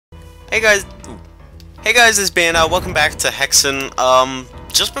Hey guys, it's Ben. Welcome back to Hexen.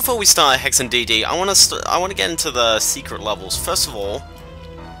 Just before we start Hexen DD, I want to get into the secret levels. First of all,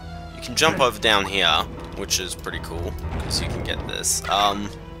 you can jump over down here, which is pretty cool because you can get this. I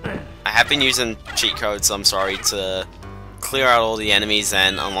have been using cheat codes. I'm sorry, to clear out all the enemies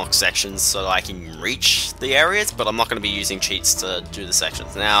and unlock sections so that I can reach the areas, but I'm not going to be using cheats to do the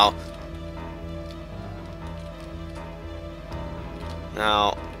sections now.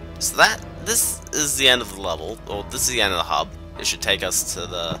 So this is the end of the level, or this is the end of the hub. It should take us to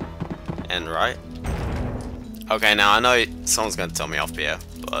the end, right? Okay, now I know someone's going to tell me off here,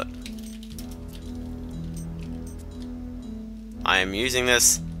 but I am using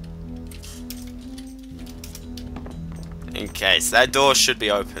this in case. That door should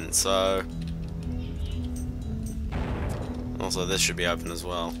be open, so also this should be open as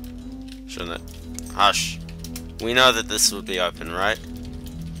well, shouldn't it? Hush. We know that this would be open, right?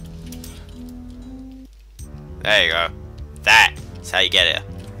 There you go. That's how you get here.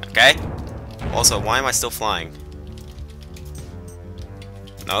 Okay? Also, why am I still flying?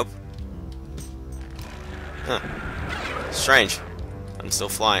 Nope. Huh. Strange. I'm still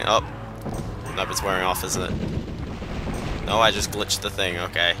flying. Oh. Nope, it's wearing off, isn't it? No, I just glitched the thing.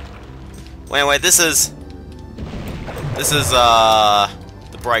 Okay. Wait, this is the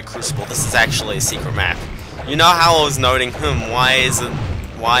Bright Crucible. This is actually a secret map. You know how I was noting,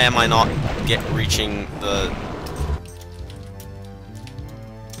 why am I not reaching the...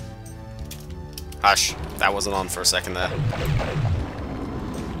 Hush, that wasn't on for a second there.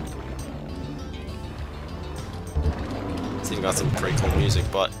 It's even got some pretty cool music,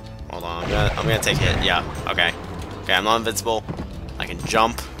 but hold on, I'm gonna take a hit. Yeah, okay. Okay, I'm not invincible. I can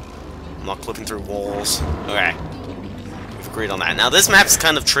jump. I'm not clipping through walls. Okay. We've agreed on that. Now this map's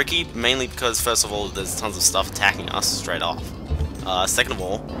kind of tricky, mainly because first of all, there's tons of stuff attacking us straight off. Second of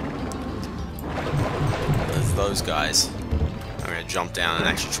all, there's those guys. I'm gonna jump down and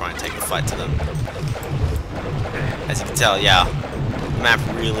actually try and take the fight to them. As you can tell, yeah, the map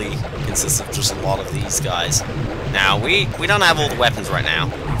really consists of just a lot of these guys. Now, we don't have all the weapons right now.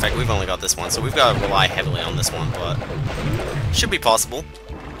 In fact, we've only got this one, so we've got to rely heavily on this one, but should be possible.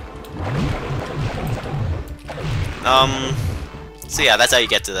 So yeah, that's how you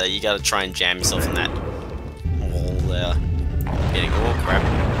get to there. You gotta try and jam yourself in that wall there. Oh crap.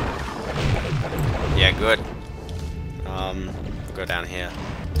 Yeah, good. We'll go down here.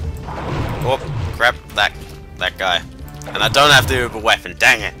 Oh crap, that guy. And I don't have the uber weapon,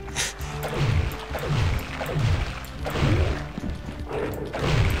 dang it.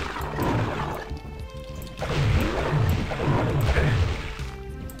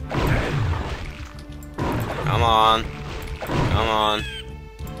 Come on. Come on.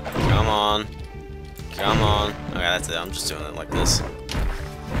 Come on. Come on. Okay, that's it. I'm just doing it like this.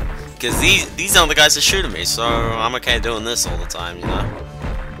 Because these aren't the guys that shooting me, so I'm okay doing this all the time, you know?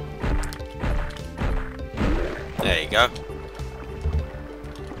 There you go.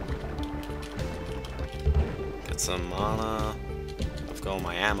 Get some mana. I've got all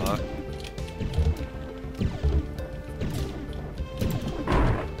my ammo.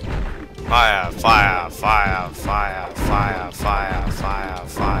 Fire, fire, fire, fire, fire, fire, fire,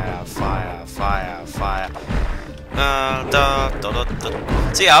 fire, fire, fire, fire.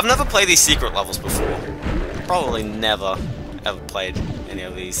 So yeah, I've never played these secret levels before. Probably never, ever played any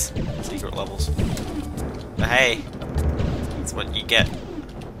of these secret levels. But hey, that's what you get.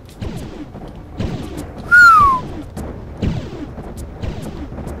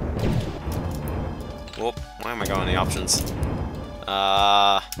 Whoop, why am I going to the options?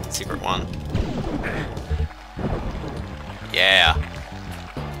 Secret one. Yeah.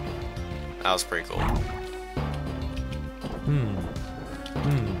 That was pretty cool.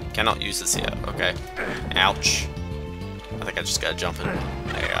 Cannot use this here. Okay. Ouch. I think I just gotta jump in.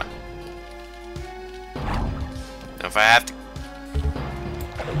 There you go. Now if I have to...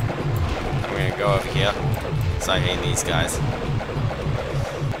 I'm gonna go over here. Start hitting these guys.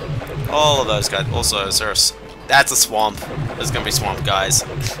 All of those guys. Also, that's a swamp. There's gonna be swamp guys.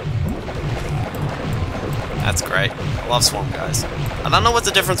 That's great. I love swamp guys. I don't know what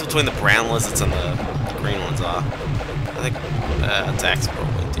the difference between the brown lizards and the green ones are. I think attacks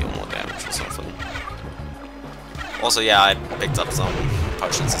probably deal more damage or something. Also, yeah, I picked up some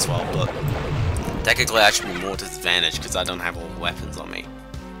potions as well, but technically I should be more disadvantaged because I don't have all the weapons on me.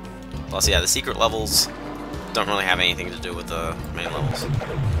 Plus, yeah, the secret levels don't really have anything to do with the main levels.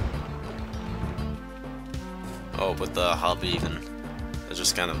 Oh, with the hub even. They're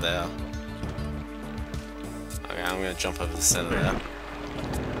just kind of there. Okay, I'm gonna jump over the center there.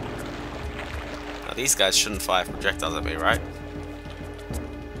 Now these guys shouldn't fire projectiles at me, right?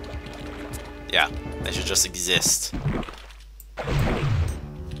 Yeah, they should just exist.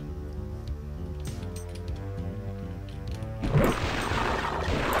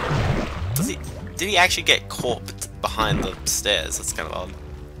 Did he actually get caught behind the stairs? That's kind of odd.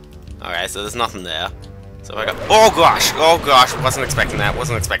 Okay, so there's nothing there. So I go. Oh gosh! Oh gosh! Wasn't expecting that.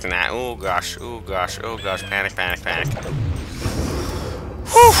 Wasn't expecting that. Oh gosh! Oh gosh! Oh gosh! Panic! Panic! Panic!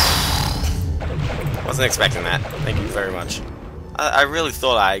 Whew! Wasn't expecting that. Thank you very much. I really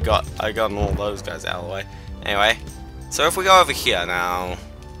thought I gotten all those guys out of the way. Anyway, so if we go over here now,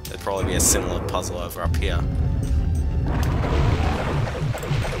 there'd probably be a similar puzzle over up here.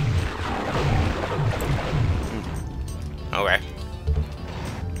 Okay.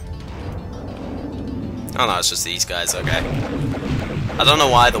 Oh no, it's just these guys, okay. I don't know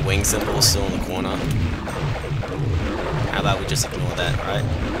why the wing symbol is still in the corner. How about we just ignore that, right?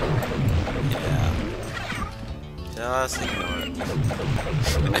 Yeah. Just ignore it.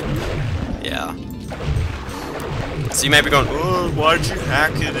 Yeah. So you may be going, oh, why'd you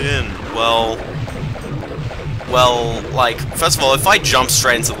hack it in? Well, like, first of all, if I jump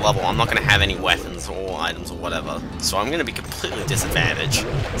straight into the level, I'm not going to have any weapons or items or whatever, so I'm going to be completely disadvantaged.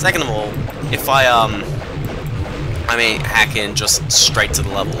 Second of all, if I hack in just straight to the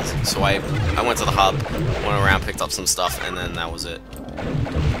level, so I went to the hub, went around, picked up some stuff, and then that was it.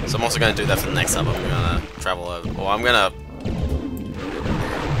 So I'm also going to do that for the next hub. I'm going to travel over, or I'm going to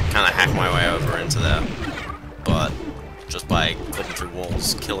kind of hack my way over into there, but just by clicking through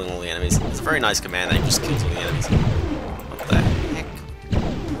walls, killing all the enemies. It's a very nice command that just kills all the enemies. What the heck?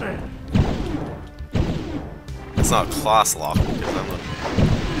 It's not a class lock, because I'm not...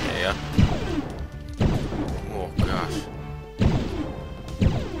 Yeah. Oh gosh.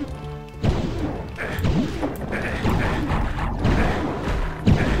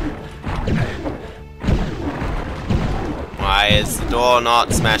 Why is the door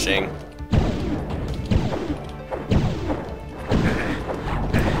not smashing?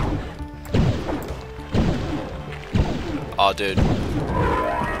 Oh, dude.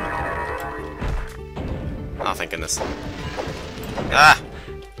 Oh, thank goodness. Ah!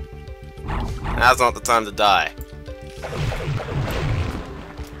 Now's not the time to die.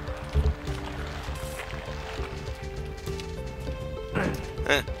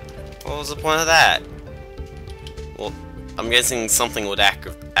 What was the point of that? Well, I'm guessing something would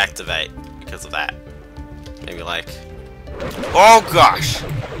activate because of that. Maybe like... Oh gosh!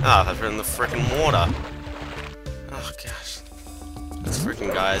 Ah, they're in the frickin' water. Oh gosh. Those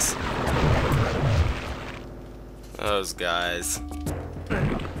freaking guys. Those guys.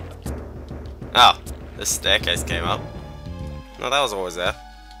 Oh, this staircase came up. No, that was always there.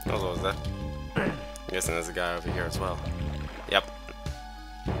 That was always there. I'm guessing there's a guy over here as well. Yep.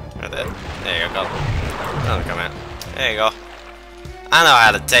 Right there. There you go, got him. Another come out. There you go. I know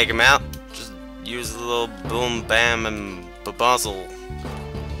how to take him out. Just use a little boom, bam, and babuzzle.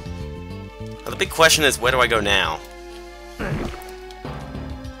 Now, the big question is, where do I go now?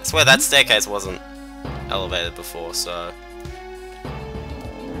 I swear that staircase wasn't elevated before, so...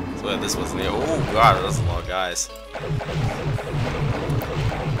 I swear this wasn't the... Oh god, there's a lot of guys.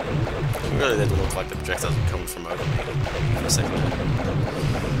 It really didn't look like the projectiles were coming from over me for a second there.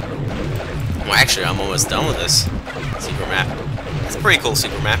 Well, actually, I'm almost done with this secret map. It's a pretty cool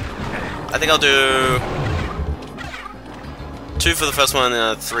secret map. I think I'll do 2 for the first one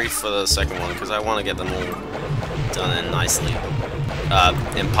and 3 for the second one, because I want to get them all done in nicely,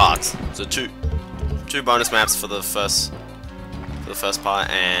 in parts. So two bonus maps for the first part,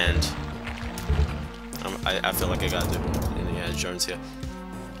 and I feel like I gotta do Indiana Jones here.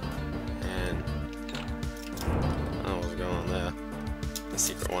 And oh, what's going on there? The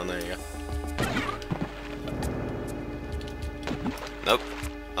secret one. There you go. Nope.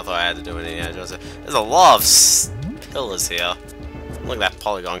 I thought I had to do an Indiana Jones. There's a lot of pillars here. Look at that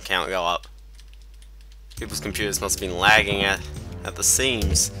polygon count go up. People's computers must have been lagging at the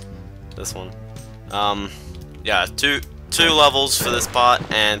seams. This one. Yeah, two levels for this part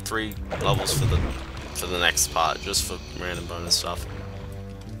and 3 levels for the next part, just for random bonus stuff.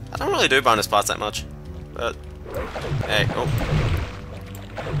 I don't really do bonus parts that much, but hey, oh,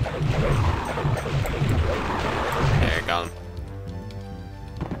 there, got him.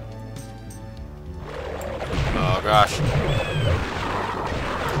 Oh gosh,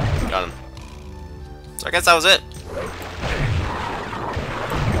 got him. So I guess that was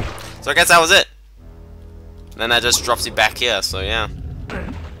it. Then that just drops you back here, so yeah.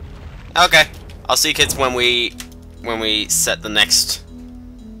 Okay. I'll see you kids when we set the next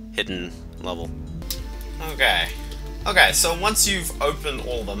hidden level. Okay. Okay, so once you've opened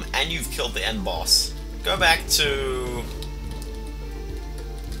all of them and you've killed the end boss, go back to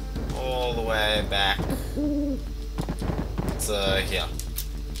all the way back to here.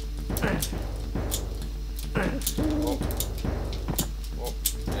 Oh. Oh,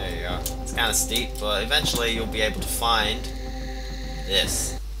 there you go. It's kind of steep, but eventually you'll be able to find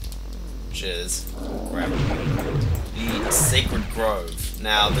this, which is the Sacred Grove.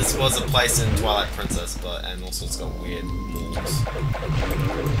 Now, this was a place in Twilight Princess, and also it's got weird walls.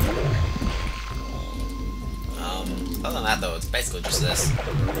 Other than that, though, it's basically just this.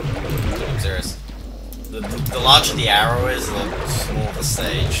 I'm serious. The larger the arrow is, the smaller the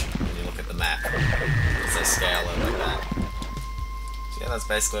stage when you look at the map. Because they scale it like that. So yeah, that's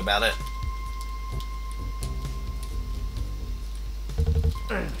basically about it.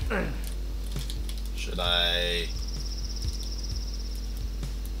 Should I...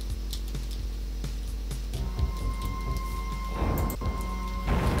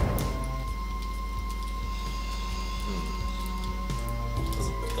 There's a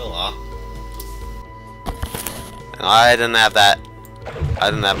pillar. And I didn't have that. I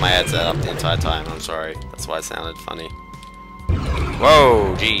didn't have my headset up the entire time, I'm sorry. That's why it sounded funny.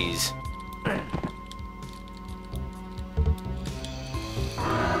 Whoa, jeez.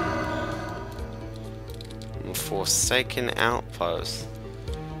 Forsaken Outpost.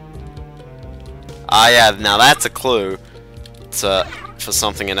 Ah, yeah, now that's a clue for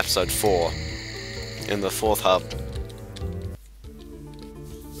something in episode 4. In the 4th hub.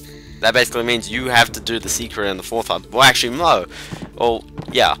 That basically means you have to do the secret in the 4th hub. Well, actually, no. Well,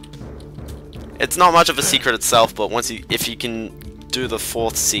 yeah. It's not much of a secret itself, but if you can do the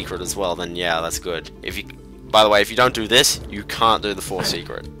 4th secret as well, then yeah, that's good. By the way, if you don't do this, you can't do the 4th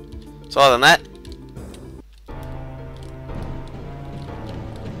secret. So other than that,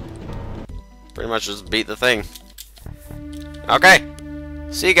 pretty much just beat the thing. Okay.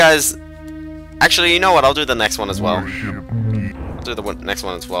 See you guys. Actually, you know what? I'll do the next one as well. I'll do the next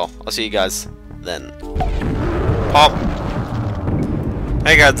one as well. I'll see you guys then. Pop.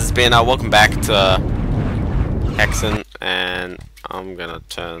 Hey guys, it's Ben. Welcome back to Hexen, and I'm gonna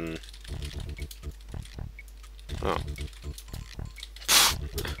turn. Oh.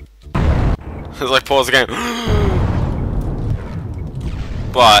 It's like pause the game.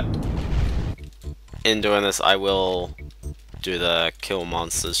 But in doing this, I will do the kill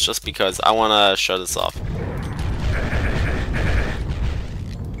monsters just because I want to show this off.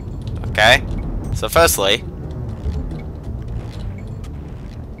 Okay, so firstly,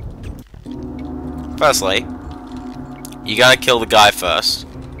 you gotta kill the guy first.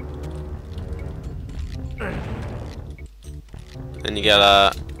 Then you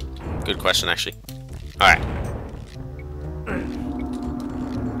gotta... Good question, actually. Alright.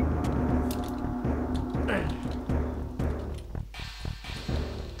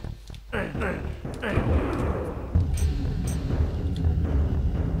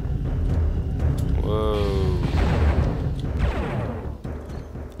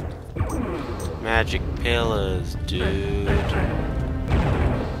 Magic pillars, dude.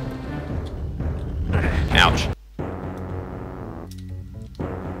 Ouch.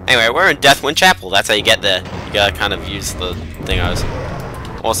 Anyway, we're in Deathwind Chapel. That's how you get there. You gotta kind of use the thingos.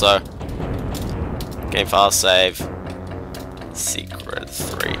 Also, game file save. Secret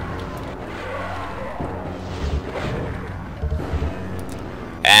 3.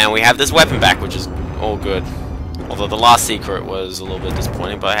 And we have this weapon back, which is all good. Although the last secret was a little bit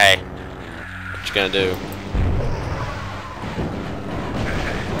disappointing, but hey. What you gonna do?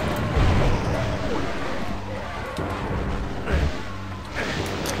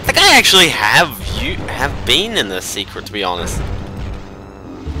 I think I actually have been in this secret, to be honest.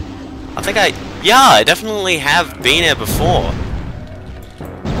 I definitely have been here before.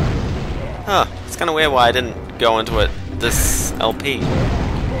 Huh, it's kinda weird why I didn't go into it this LP.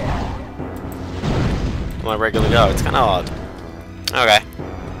 My regular go, it's kinda odd. Okay.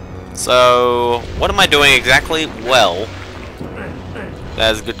 So, what am I doing exactly? Well,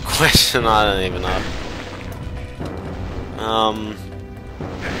 that's a good question, I don't even know. Oh.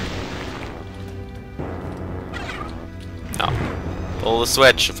 Pull the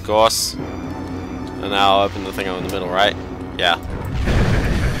switch, of course. And now I'll open the thing in the middle, right? Yeah.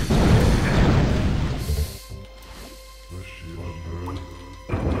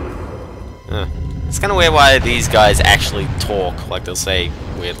 It's kind of weird why these guys actually talk. Like, they'll say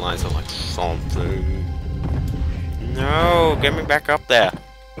weird lines of like, something. No, get me back up there.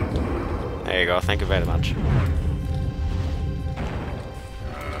 There you go, thank you very much.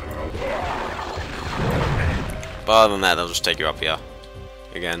 But other than that, they'll just take you up here.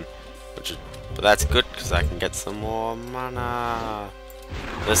 Again. But that's good, because I can get some more mana.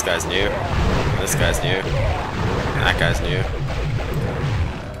 This guy's new. This guy's new. That guy's new.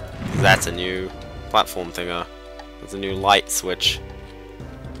 That's a new platform thinger. There's a new light switch.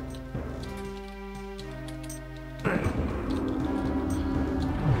 And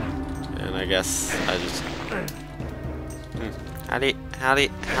I guess I just... How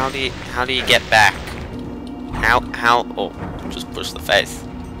do you get back? How? Oh, just push the face. There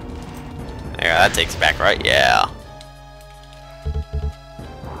you go, that takes you back, right? Yeah.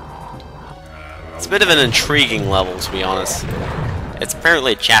 It's a bit of an intriguing level, to be honest. It's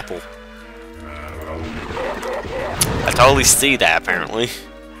apparently a chapel. I totally see that, apparently.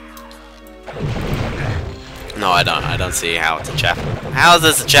 No, I don't. I don't see how it's a chapel. How is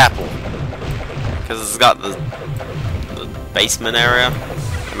this a chapel? Because it's got the basement area.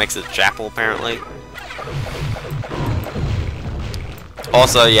 That makes it a chapel, apparently.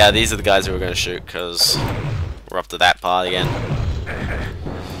 Also, yeah, these are the guys who we're going to shoot, because we're up to that part again.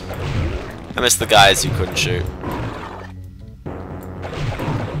 I missed the guys who couldn't shoot.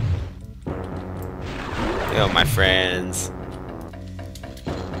 Yo, my friends.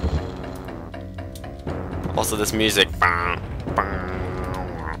 Also, this music.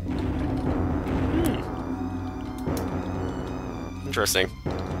 Interesting.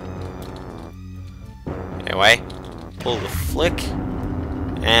 Anyway, pull the flick.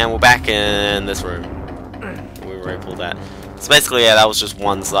 And we're back in this room. We already pulled that. So basically, yeah, that was just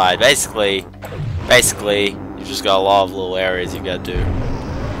one side. Basically, you've just got a lot of little areas you gotta do.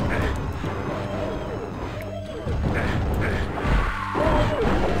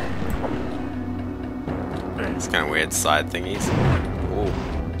 It's kind of weird side thingies. Ooh.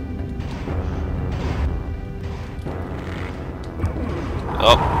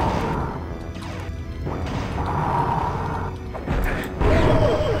 Oh.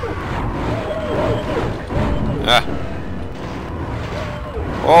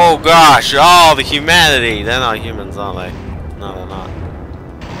 Oh gosh, oh the humanity! They're not humans, are they? No, they're not.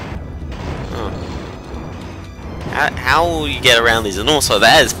 Oh. How will you get around these? And also,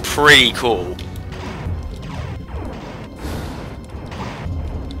 that is pretty cool.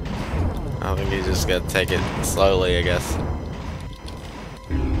 I think you just gotta take it slowly, I guess.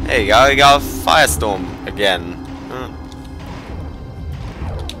 There you go, you got a firestorm again. Huh.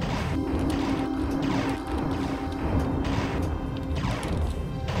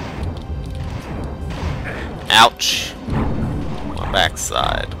 Ouch. My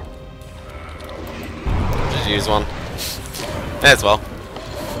backside. Just use one. May as well.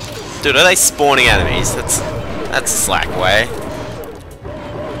 Dude, are they spawning enemies? That's a slack way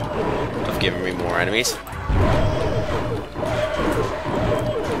of giving me more enemies.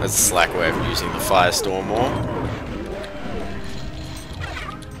 That's a slack way of using the firestorm more.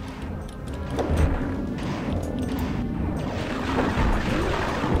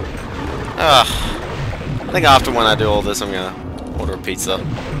 Ugh. I think after when I do all this, I'm gonna order a pizza.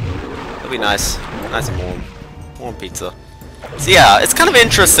 It'll be nice, nice and warm, warm pizza. So yeah, it's kind of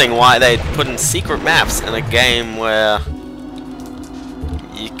interesting why they put in secret maps in a game where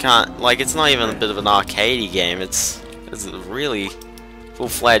you can't, like, it's not even a bit of an arcadey game. It's a really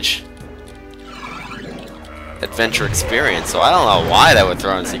full-fledged adventure experience. So I don't know why they would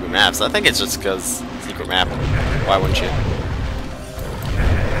throw in secret maps. I think it's just because secret map. Why wouldn't you?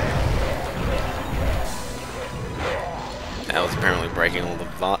 That was apparently breaking all the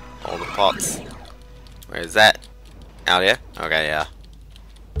pots. Where is that? Out here? Okay, yeah.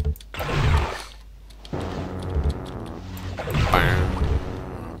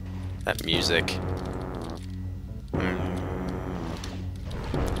 That music.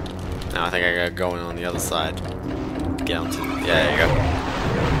 Now I think I gotta go in on the other side. Get onto. Yeah, there you go.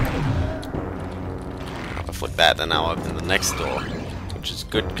 If I flip that, then I'll open the next door, which is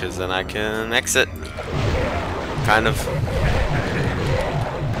good because then I can exit. Kind of.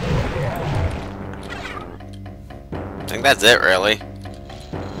 I think that's it, really.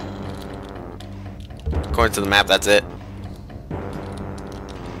 According to the map, that's it.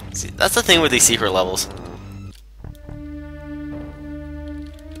 See, that's the thing with these secret levels.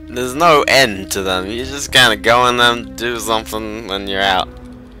 There's no end to them. You just kind of go in them, do something, and you're out.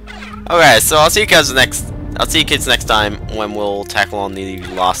 Okay, so I'll see you guys next time when we'll tackle on the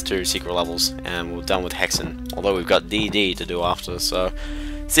last two secret levels, and we're done with Hexen. Although we've got DD to do after, so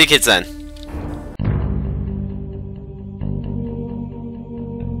see you kids then.